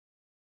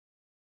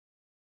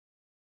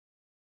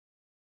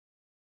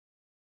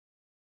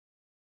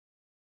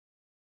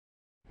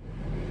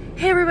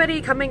Hey everybody,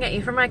 coming at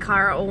you from my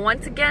car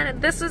once again.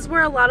 This is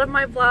where a lot of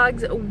my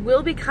vlogs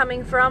will be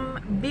coming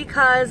from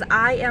because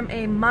I am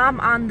a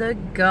mom on the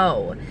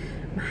go.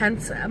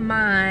 Hence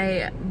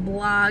my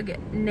blog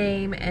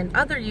name and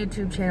other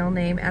YouTube channel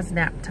name as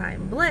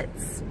Naptime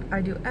Blitz.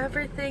 I do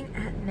everything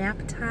at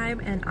nap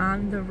time and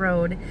on the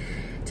road.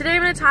 Today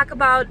I'm going to talk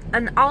about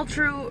an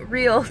ultra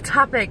real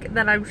topic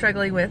that I'm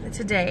struggling with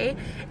today,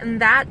 and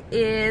that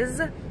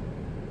is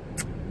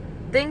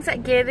things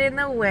that get in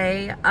the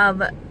way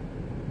of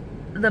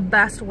the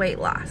best weight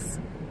loss.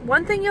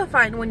 One thing you'll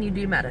find when you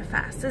do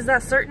MetaFast is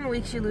that certain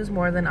weeks you lose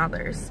more than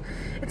others.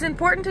 It's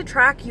important to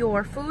track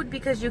your food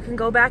because you can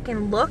go back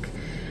and look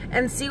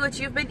and see what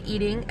you've been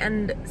eating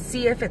and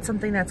see if it's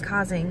something that's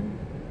causing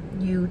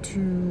you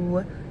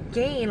to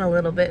gain a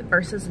little bit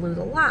versus lose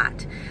a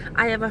lot.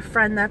 I have a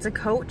friend that's a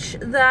coach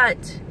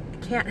that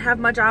can't have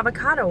much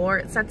avocado or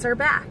it sets her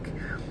back.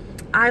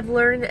 I've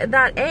learned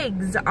that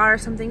eggs are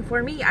something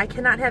for me. I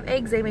cannot have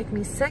eggs. They make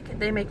me sick.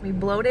 They make me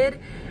bloated,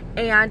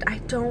 and I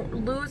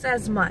don't lose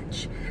as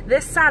much.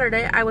 This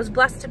Saturday, I was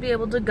blessed to be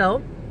able to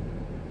go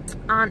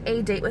on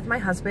a date with my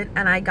husband,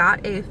 and I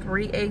got a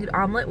 3-egg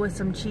omelet with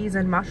some cheese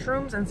and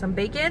mushrooms and some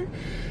bacon.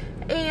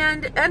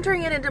 And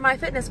entering it into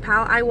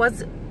MyFitnessPal, I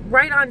was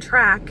right on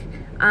track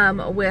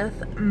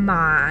with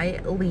my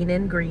lean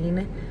and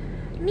green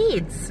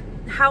needs.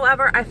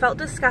 However, I felt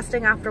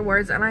disgusting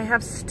afterwards, and I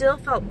have still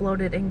felt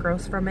bloated and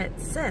gross from it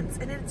since,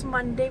 and it's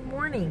Monday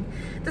morning.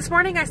 This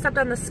morning I stepped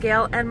on the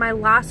scale and my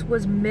loss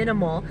was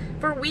minimal.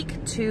 For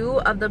week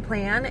 2 of the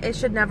plan, it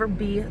should never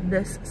be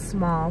this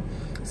small.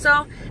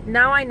 So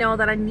now I know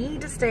that I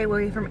need to stay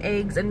away from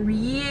eggs and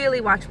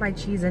really watch my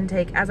cheese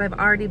intake, as I've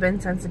already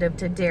been sensitive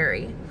to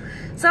dairy.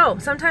 So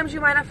sometimes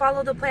you might not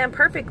follow the plan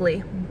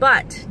perfectly,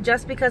 but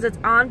just because it's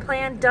on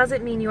plan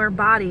doesn't mean your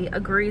body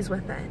agrees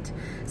with it.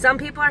 Some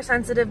people are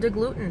sensitive to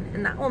gluten,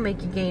 and that will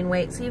make you gain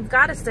weight, so you've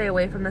got to stay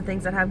away from the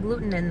things that have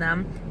gluten in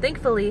them.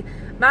 Thankfully,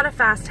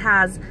 MetaFast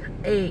has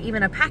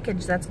even a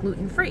package that's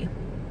gluten-free,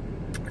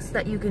 so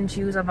that you can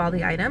choose of all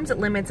the items. It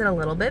limits it a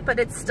little bit, but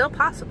it's still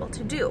possible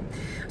to do.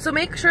 So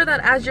make sure that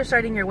as you're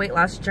starting your weight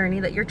loss journey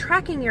that you're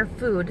tracking your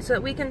food so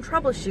that we can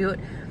troubleshoot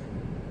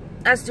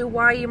as to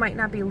why you might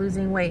not be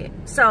losing weight.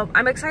 So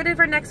I'm excited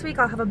for next week.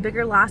 I'll have a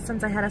bigger loss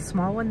since I had a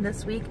small one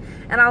this week,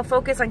 and I'll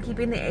focus on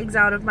keeping the eggs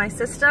out of my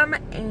system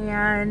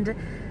and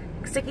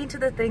sticking to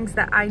the things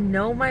that I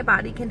know my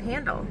body can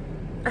handle.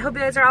 I hope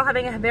you guys are all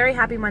having a very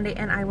happy Monday,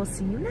 and I will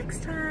see you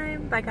next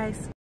time. Bye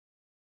guys.